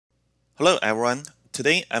Hello everyone.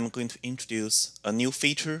 Today I'm going to introduce a new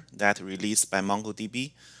feature that released by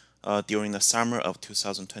MongoDB during the summer of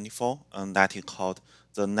 2024, and that is called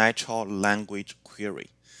the natural language query.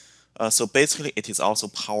 So basically, it is also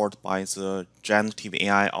powered by the generative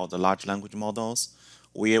AI or the large language models,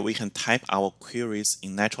 where we can type our queries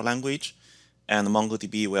in natural language, and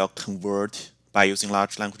MongoDB will convert by using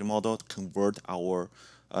large language model to convert our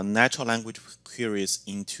natural language queries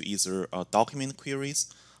into either document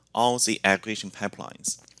queries or the aggregation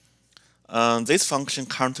pipelines. This function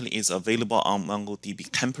currently is available on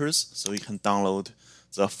MongoDB Campus, so you can download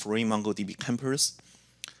the free MongoDB Campus.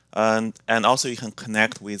 And also you can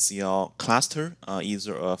connect with your cluster,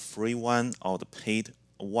 either a free one or the paid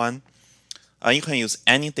one. You can use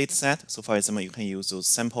any dataset. So for example, you can use those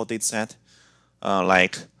sample dataset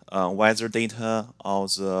like weather data or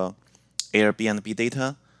the Airbnb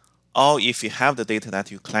data. Or if you have the data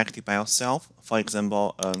that you collected by yourself, for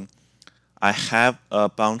example, I have a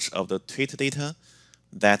bunch of the tweet data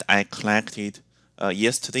that I collected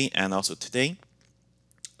yesterday and also today,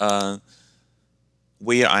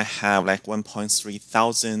 where I have like 1.3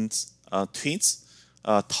 thousand tweets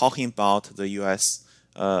talking about the US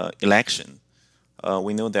election.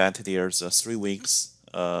 We know that there's 3 weeks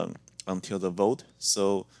until the vote,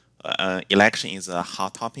 so election is a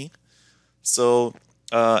hot topic. So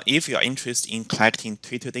if you are interested in collecting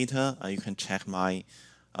Twitter data, you can check my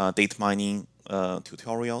data mining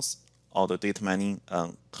tutorials or the data mining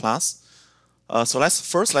class. So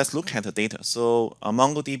let's look at the data. So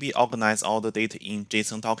MongoDB organizes all the data in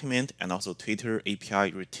JSON document, and also Twitter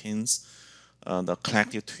API retains the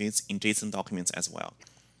collected tweets in JSON documents as well.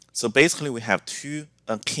 So basically, we have two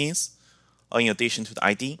keys in addition to the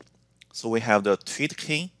ID. So we have the tweet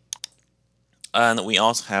key, and we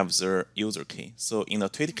also have the user key. So in the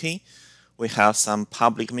tweet key, we have some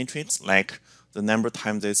public metrics like the number of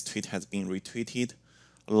times this tweet has been retweeted,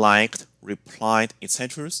 liked, replied,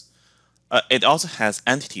 etc. It also has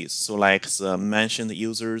entities, so like the mentioned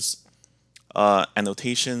users,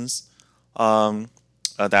 annotations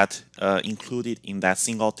that included in that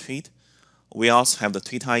single tweet. We also have the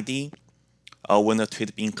tweet ID, when the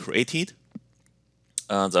tweet being created,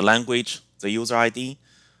 the language, the user ID,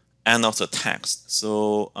 and also text.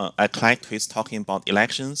 So I collect tweets talking about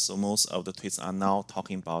elections, so most of the tweets are now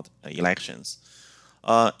talking about elections.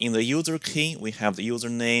 In the user key, we have the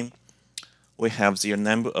username, we have the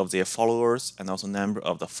number of their followers, and also number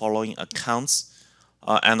of the following accounts,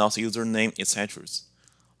 and also username, etc.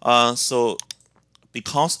 So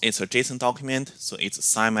because it's a JSON document, so it's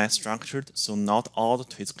semi-structured, so not all the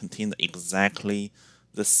tweets contain exactly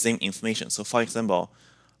the same information. So for example,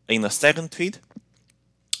 in the second tweet,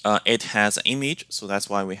 it has an image, so that's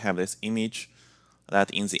why we have this image that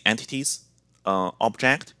in the entities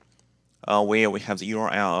object, where we have the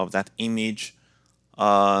URL of that image.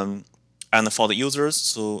 And for the users,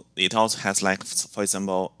 so it also has, like, for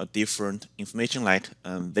example, a different information, like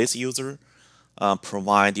this user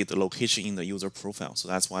provided the location in the user profile. So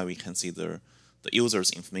that's why we can see the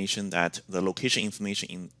user's information, that the location information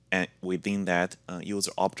in within that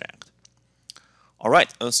user object. All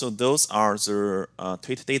right, so those are the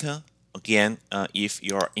tweet data. Again, if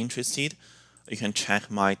you're interested, you can check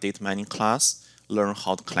my data mining class, learn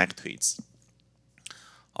how to collect tweets.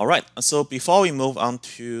 All right, so before we move on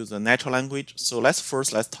to the natural language, so let's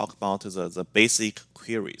talk about the basic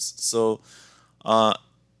queries. So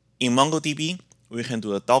in MongoDB, we can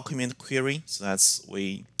do a document query. So that's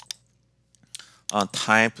we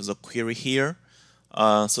type the query here.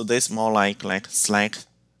 So this is more like select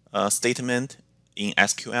statement in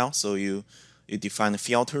SQL. So you define the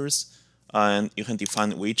filters, and you can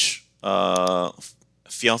define which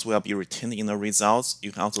fields will be returned in the results.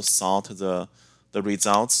 You can also sort the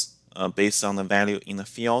results based on the value in the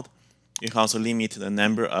field. You can also limit the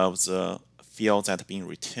number of the fields that are being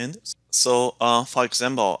returned. So for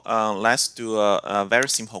example, let's do a very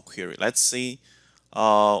simple query. Let's say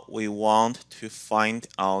we want to find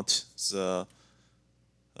out the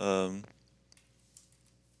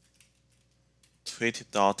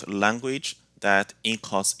tweet.language that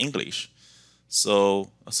equals English. So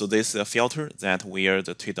this is a filter that where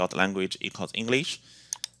the tweet.language equals English.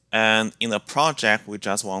 And in the project, we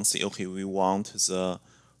just want to say, okay, we want the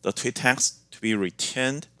tweet text to be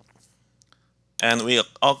returned. And we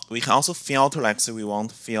can also filter, like say we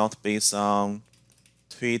want field based on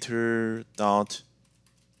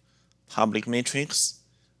Twitter.public matrix.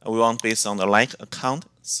 We want based on the like account.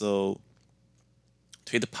 So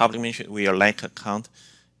Twitter public matrix where your like account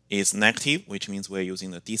is negative, which means we're using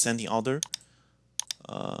the descending order.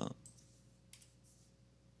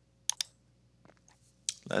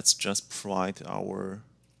 Let's just provide our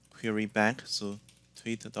query back. So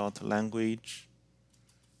tweet.language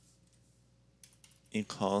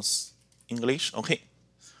equals English. Okay.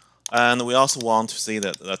 And we also want to see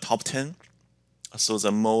that the top 10. So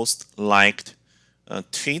the most liked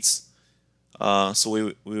tweets. So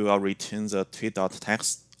we will return the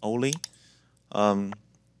tweet.text only.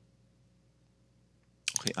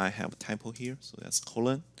 Okay, I have a typo here, so that's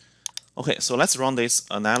colon. Okay, so let's run this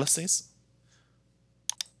analysis.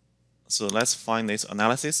 So let's find this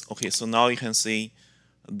analysis. Okay, so now you can see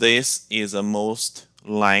this is the most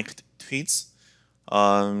liked tweets,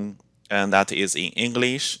 and that is in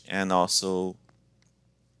English, and also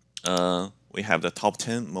we have the top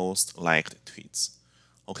 10 most liked tweets.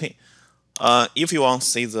 Okay, if you want to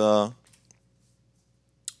see the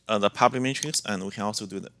public metrics, and we can also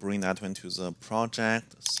bring that one to the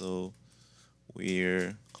project. So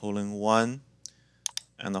we're :1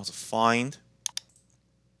 and also find.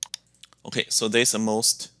 Okay, so this is the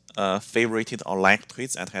most favorited or liked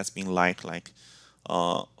tweets that has been liked like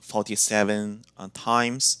 47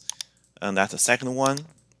 times, and that's the second one,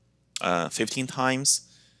 15 times,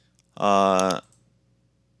 and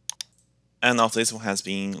also this one has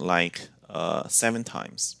been like 7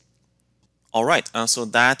 times. All right, so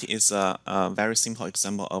that is a very simple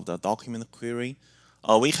example of the document query.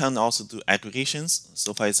 We can also do aggregations.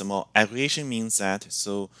 So for example, aggregation means that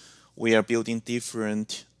we are building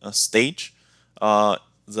different stage. The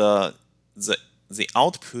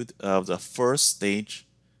output of the first stage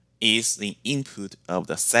is the input of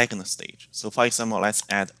the second stage. So for example, let's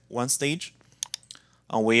add one stage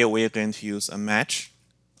where we're going to use a match.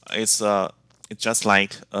 It's just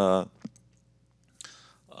like a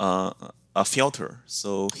filter.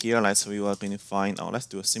 So here, we are going to find, let's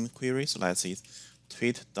do a simple query. So let's see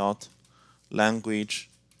tweet.language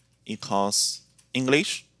equals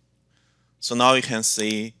English. So now you can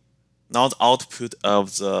see now the output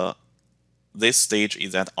of this stage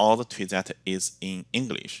is that all the tweets that is in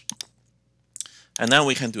English. And then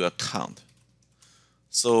we can do a count.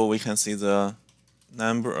 So we can see the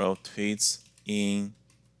number of tweets in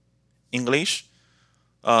English.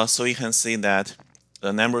 So you can see that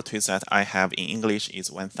the number of tweets that I have in English is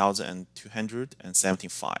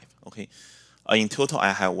 1,275. Okay, in total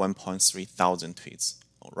I have 1.3 thousand tweets.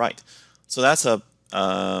 All right, so that's a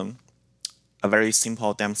very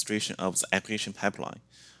simple demonstration of the aggregation pipeline.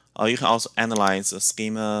 You can also analyze the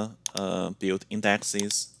schema, build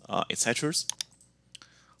indexes, etc.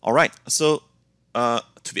 All right, so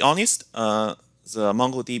to be honest, the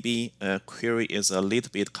MongoDB query is a little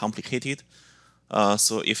bit complicated.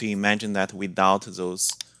 So if you imagine that without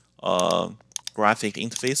those graphic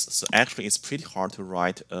interface, so actually it's pretty hard to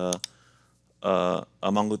write a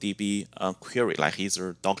MongoDB query, like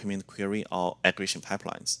either document query or aggregation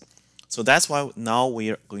pipelines. So that's why now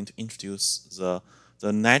we are going to introduce the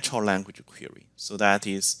natural language query. So that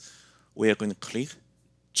is, we are going to click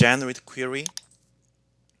generate query.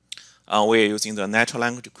 We are using the natural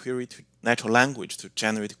language to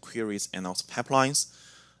generate queries and also pipelines.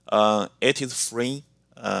 It is free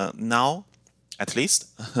now, at least.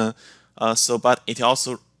 But it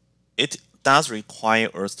does require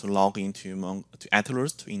us to log into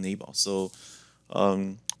Atlas to enable. So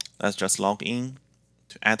let's just log in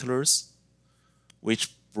to Atlas,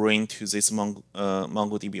 which bring to this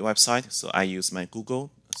MongoDB website. So I use my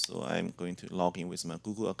Google. So I'm going to log in with my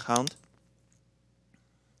Google account.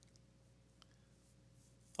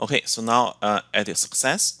 Okay, so now it is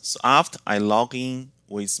success. So after I log in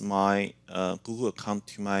with my Google account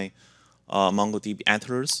to my MongoDB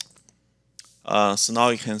Atlas, so now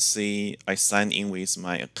you can see I signed in with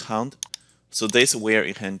my account. So this is where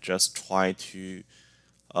you can just try to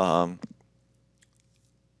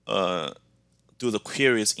do the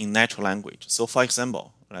queries in natural language. So for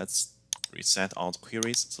example, let's reset all the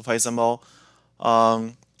queries. So for example,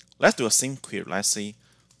 let's do a simple query. Let's see,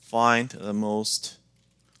 find the most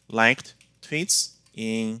liked tweets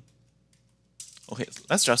in. Okay,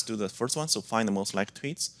 let's just do the first one. So find the most liked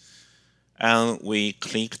tweets, and we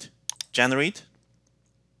clicked generate.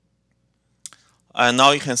 And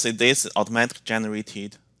now you can see this automatic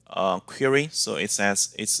generated query. So it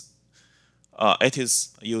says it is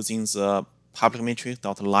using the public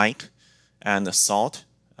metric.like and sort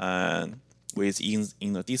and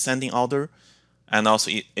in the descending order. And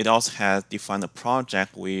also it also has defined a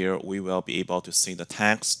project where we will be able to see the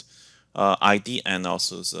text, ID, and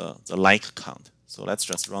also the like count. So let's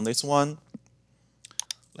just run this one.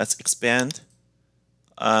 Let's expand.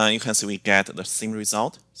 You can see we get the same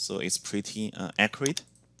result. So it's pretty accurate.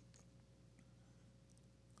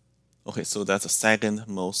 Okay, so that's the second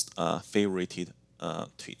most favorited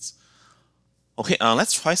tweets. Okay,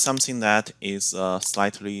 let's try something that is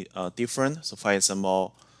slightly different. So for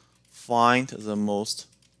example, find the most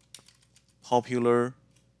popular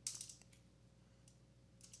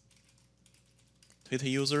Twitter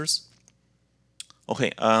users.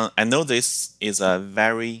 Okay, I know this is a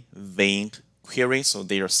very vague query, so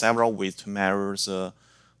there are several ways to measure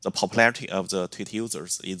the popularity of the Twitter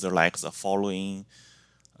users, either like the following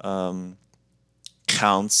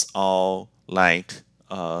counts or like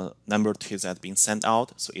number of tweets that have been sent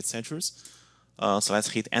out, so etc. So let's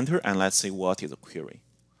hit enter and let's see what is the query.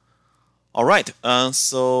 All right,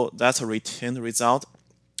 so that's a returned result.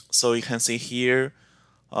 So you can see here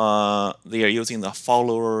they are using the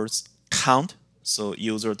followers count, so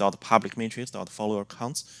user.public matrix.follower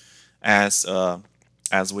counts as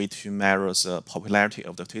way to measure the popularity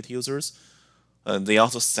of the Twitter users. They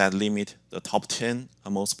also set limit the top 10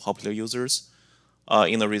 most popular users.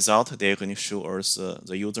 In the result, they're going to show us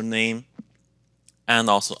the username and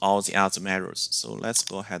also all the other measures. So let's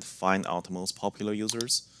go ahead and find out the most popular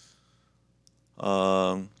users.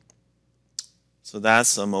 So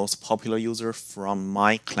that's the most popular user from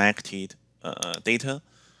my collected data,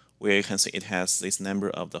 where you can see it has this number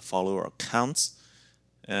of the follower accounts,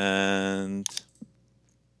 and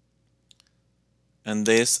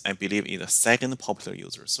this I believe is the second popular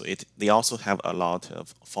user. So they also have a lot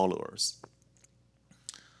of followers.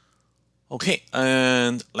 Okay,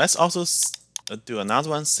 and let's also do another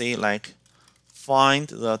one. Say like find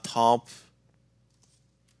the top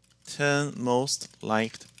 10 most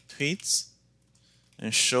liked tweets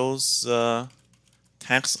and shows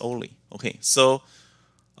text only. Okay, so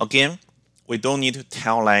again, we don't need to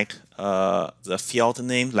tell like the field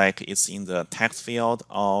name, like it's in the text field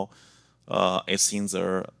or it's in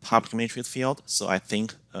the public matrix field. So I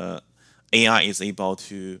think AI is able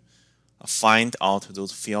to find out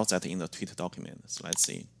those fields that are in the Twitter document. So let's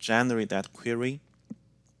see, generate that query.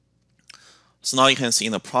 So now you can see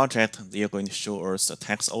in the project, they are going to show us the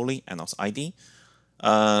text only and also ID.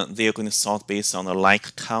 They are going to sort based on the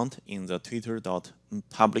like count in the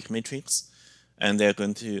Twitter.public matrix. And they're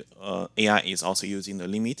going to, AI is also using the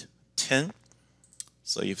limit 10.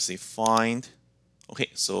 So if you say find,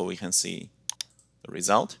 okay, so we can see the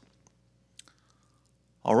result.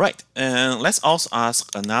 All right, and let's also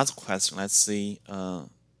ask another question. Let's see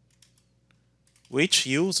which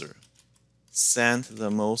user sent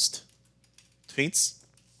the most tweets.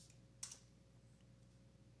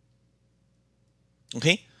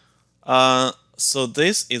 Okay, so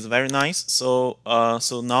this is very nice. So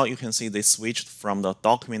so now you can see they switched from the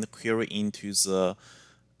document query into the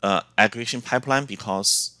aggregation pipeline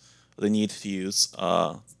because they need to use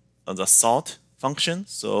the sort function.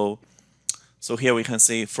 So here we can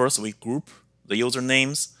see first we group the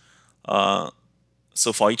usernames.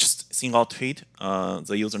 So for each single tweet,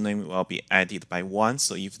 the username will be added by 1.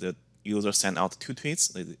 So if the user sent out 2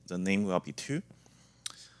 tweets, the name will be 2.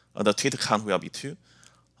 The tweet count will be 2.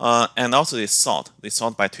 And also they sort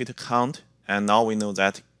by tweet count. And now we know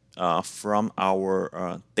that from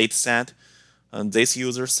our data set, this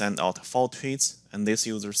user sent out 4 tweets, and this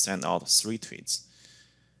user sent out 3 tweets.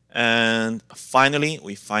 And finally,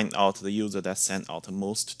 we find out the user that sent out the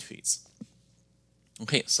most tweets.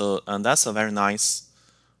 Okay, so that's a very nice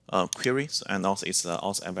query, and also it's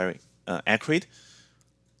also a very accurate.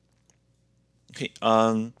 Okay,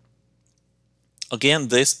 again,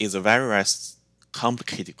 this is a very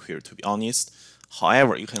complicated query, to be honest.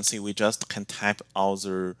 However, you can see we just can type out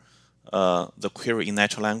the query in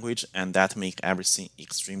natural language, and that make everything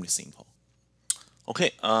extremely simple.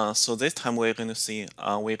 Okay, so this time we're going to see,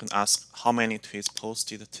 we're going to ask how many tweets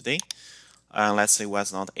posted today. Let's see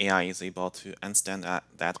whether or not AI is able to understand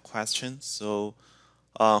that question. So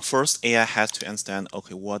first, AI has to understand,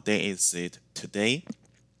 okay, what day is it today?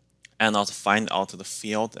 And also find out the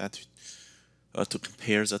field that to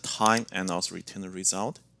compare the time and also return the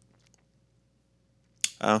result.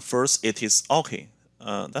 First, it is okay.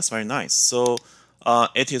 That's very nice. So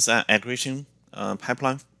it is an aggregation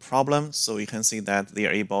pipeline problem. So you can see that they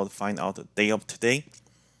are able to find out the day of today.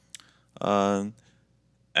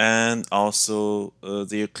 And also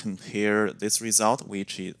they compare this result,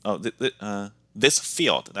 which is this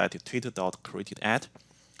field that is Twitter.created at,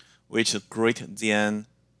 which is greater than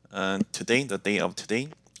today, the day of today,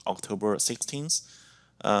 October 16th,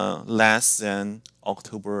 less than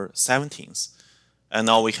October 17th. And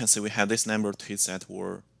now we can see we have this number of tweets that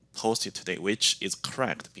were posted today, which is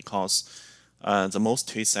correct because the most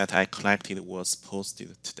tweets that I collected was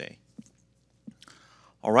posted today.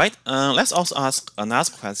 All right, let's also ask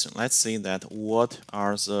another question. Let's say that what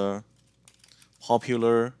are the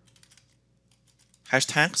popular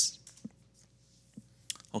hashtags?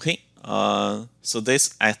 Okay, So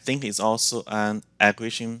this, I think, is also an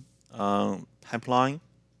aggregation pipeline.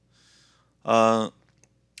 All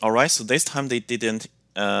right, so this time they didn't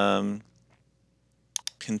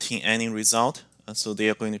contain any result. So they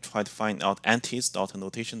are going to try to find out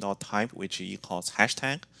entities.notation.type, which equals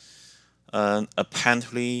hashtag.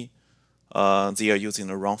 Apparently, they are using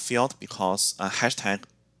the wrong field because a hashtag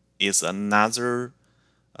is another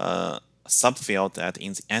subfield that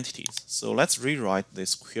in the entities. So let's rewrite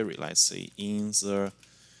this query. Let's say in the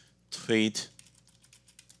tweet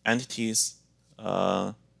entities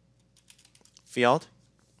field.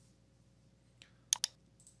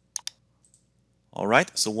 All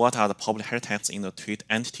right. So what are the public hashtags in the tweet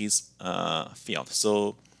entities field?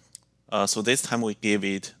 So this time we give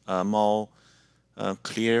it more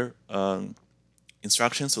clear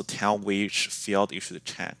instructions to tell which field you should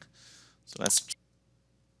check. So let's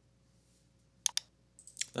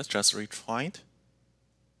just retry it.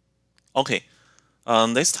 Okay,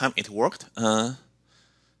 this time it worked.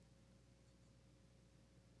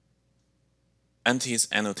 Entities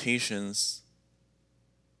annotations.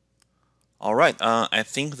 All right, I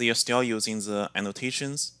think they are still using the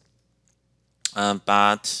annotations,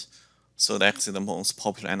 but so actually the most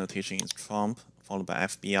popular annotation is Trump, followed by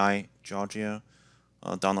FBI, Georgia,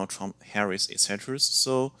 Donald Trump, Harris, etc.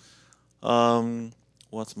 So,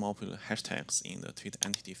 what's more popular hashtags in the tweet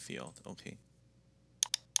entity field? Okay.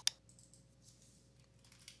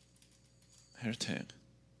 Hashtag.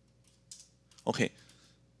 Okay.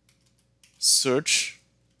 Search.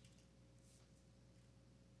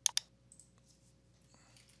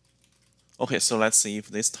 Okay, so let's see if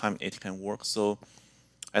this time it can work. So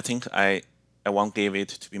I think I want to give it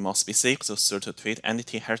to be more specific. So search a tweet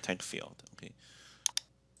entity hashtag field. Okay.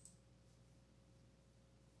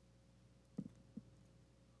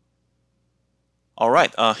 All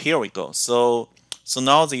right, here we go. So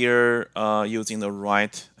now they're using the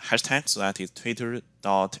right hashtag. So that is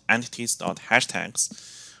twitter.entities.hashtags.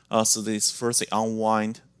 So this first they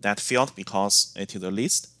unwind that field because it is a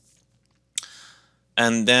list.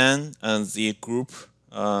 And then the group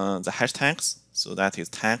the hashtags. So that is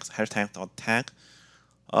tags, hashtag.tag.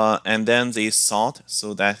 And then they sort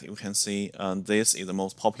so that you can see this is the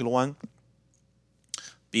most popular one.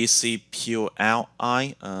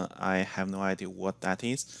 BCPOLI, I have no idea what that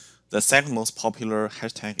is. The second most popular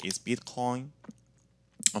hashtag is Bitcoin,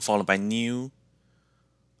 followed by new,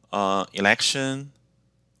 election,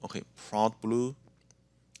 okay, Proud Blue,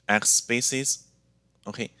 X Spaces,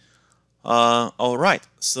 okay. All right,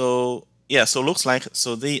 so yeah, so looks like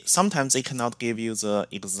so they sometimes they cannot give you the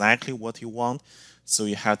exactly what you want, so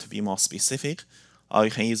you have to be more specific, or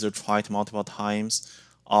you can either try it multiple times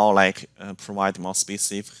or like provide more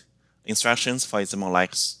specific instructions. For example,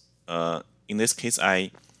 like in this case,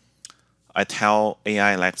 I tell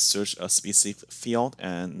AI like search a specific field,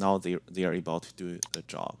 and now they are able to do the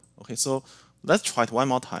job. Okay, so let's try it one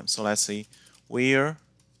more time. So let's see, where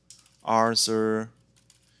are the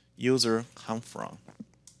user come from?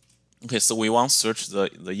 Okay, so we want to search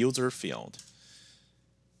the user field.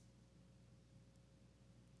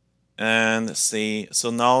 And see, so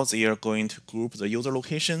now they are going to group the user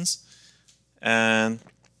locations and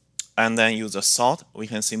then use the sort. We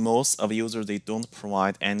can see most of users, they don't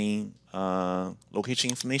provide any location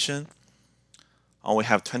information. We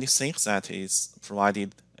have 26 that is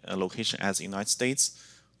provided a location as United States,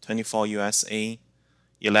 24 USA,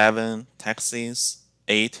 11 Texas,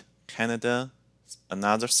 8 Canada,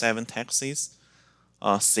 another 7 Texas,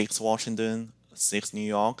 6 Washington, 6 New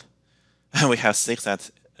York, and we have 6 that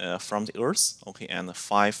from the Earth, okay, and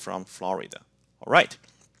 5 from Florida. All right.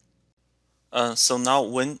 So now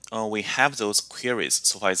when we have those queries,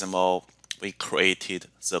 so for example, we created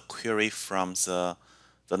the query from the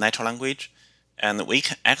natural language, and we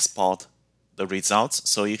can export the results.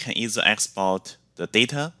 So you can either export the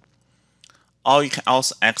data, or you can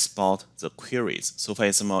also export the queries. So for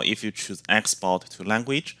example, if you choose export to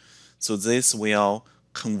language, so this will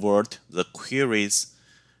convert the queries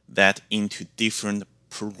that into different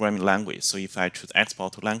programming language. So if I choose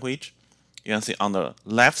export to language, you can see on the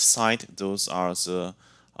left side, those are the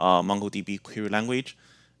MongoDB query language,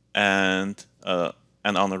 and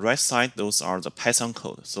on the right side, those are the Python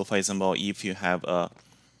code. So for example, if you have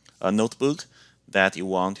a notebook that you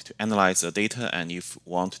want to analyze the data and you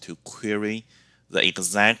want to query the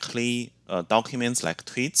exactly documents like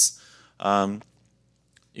tweets,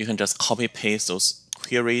 you can just copy paste those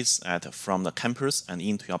queries from the campus and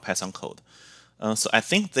into your Python code. So I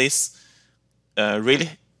think this really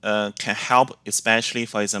can help, especially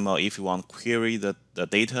for example, if you want to query the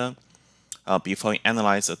data before you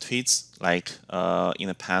analyze the tweets, like in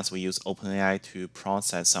the past we use OpenAI to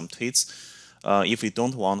process some tweets. If we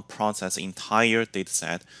don't want to process the entire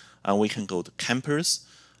dataset, we can go to Campus,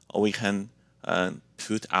 or we can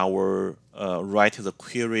put our write the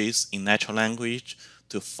queries in natural language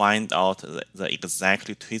to find out the exact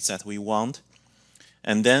tweets that we want,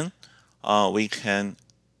 and then we can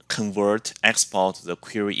export the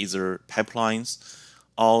query either pipelines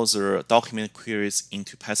or the document queries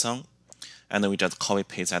into Python, and then we just copy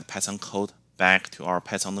paste that Python code back to our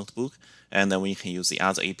Python notebook, and then we can use the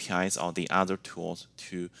other APIs or the other tools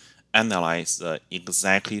to analyze the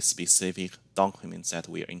exactly specific documents that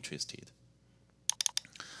we are interested.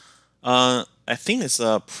 I think it's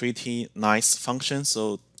a pretty nice function.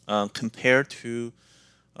 So compared to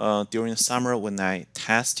during the summer when I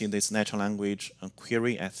tested this natural language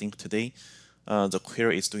query, I think today the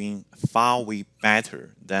query is doing far way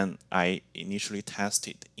better than I initially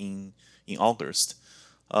tested in August.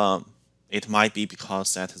 It might be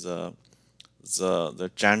because that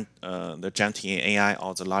the generative AI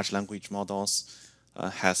or the large language models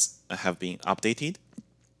have been updated.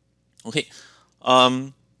 Okay.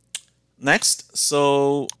 Next,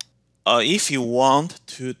 so if you want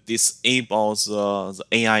to disable the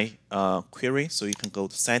AI query, so you can go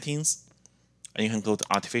to settings and you can go to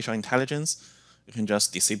artificial intelligence. You can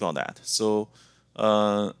just disable that. So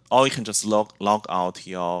or you can just log out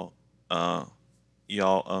your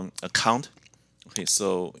account. Okay,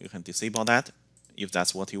 so you can disable that if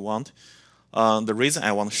that's what you want. The reason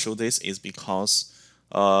I want to show this is because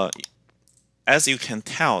as you can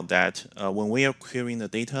tell that when we are querying the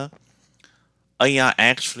data, AI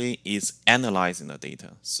actually is analyzing the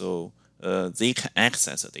data, so they can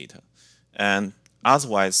access the data, and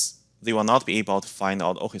otherwise they will not be able to find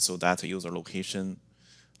out. Okay, so that user location,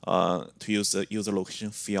 to use the user location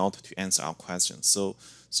field to answer our questions. So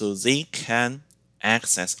they can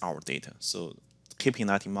access our data. So keeping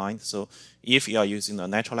that in mind. So if you are using a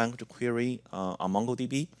natural language query on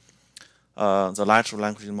MongoDB, the large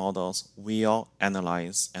language models will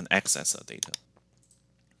analyze and access the data.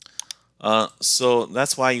 So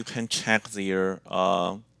that's why you can check their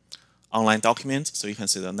online documents. So you can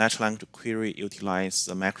see the natural language query utilize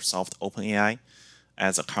the Microsoft OpenAI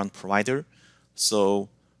as a current provider. So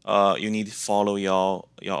you need to follow your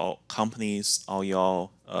companies or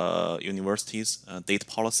your universities' data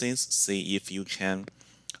policies. See if you can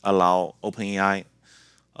allow OpenAI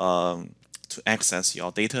to access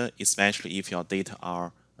your data, especially if your data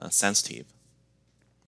are sensitive.